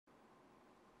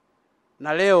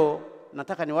Na leo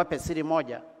nataka niwape siri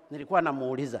moja. Nilikuwa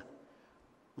namuuliza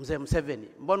Mzee Museveni,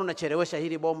 mbona unachelewesha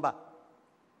hili bomba?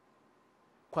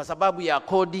 Kwa sababu ya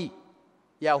kodi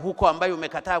ya huko ambayo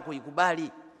umekataa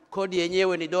kuikubali. Kodi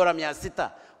yenyewe ni dola 600,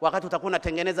 wakati utakuwa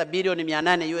unatengeneza bilioni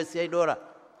 800 USA dola.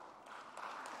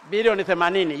 Bilioni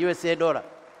 80 USA dola.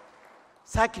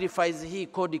 Sacrifice hii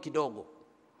kodi kidogo,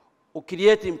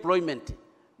 ucreate employment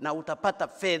na utapata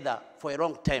fedha for a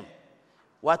long time.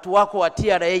 Watu wako wa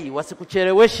TRA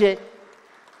wasikucheleweshe.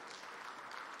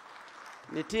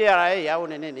 Ni TRA au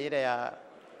ni nini ile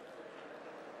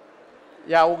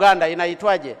ya Uganda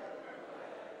inaitwaje?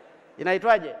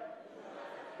 Inaitwaje?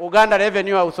 Uganda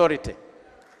Revenue Authority.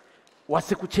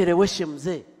 Wasikucheleweshe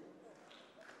mzee.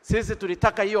 Sisi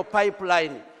tulitaka hiyo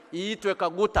pipeline iitwe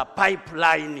Kaguta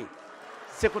pipeline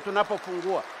siku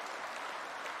tunapofungua.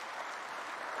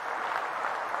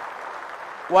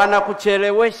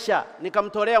 Wanakuchelewesha.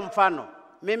 Nikamtolea mfano.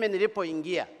 Mimi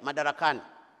nilipoingia madarakani,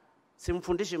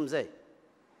 simfundishi mzee,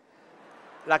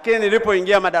 lakini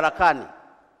nilipoingia madarakani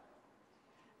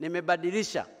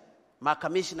nimebadilisha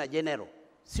makamishna general.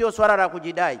 Sio swala la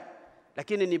kujidai,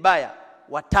 lakini ni baya,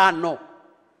 5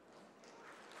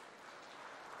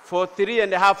 for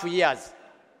 3.5 years.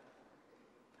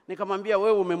 Nikamwambia,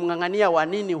 wewe umemngangania wa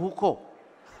nini huko?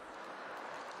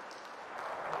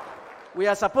 We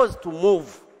are supposed to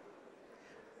move.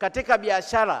 Katika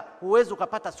biashara huwezi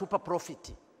ukapata super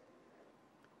profit.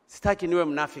 Sitaki niwe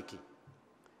mnafiki.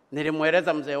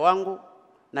 Nilimweleza mzee wangu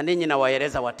na ninyi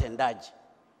nawaeleza watendaji.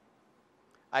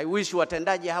 I wish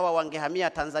watendaji hawa wangehamia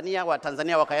Tanzania, wa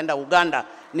Tanzania wakaenda Uganda,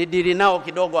 ni dili nao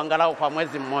kidogo angalau kwa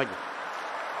mwezi mmoja.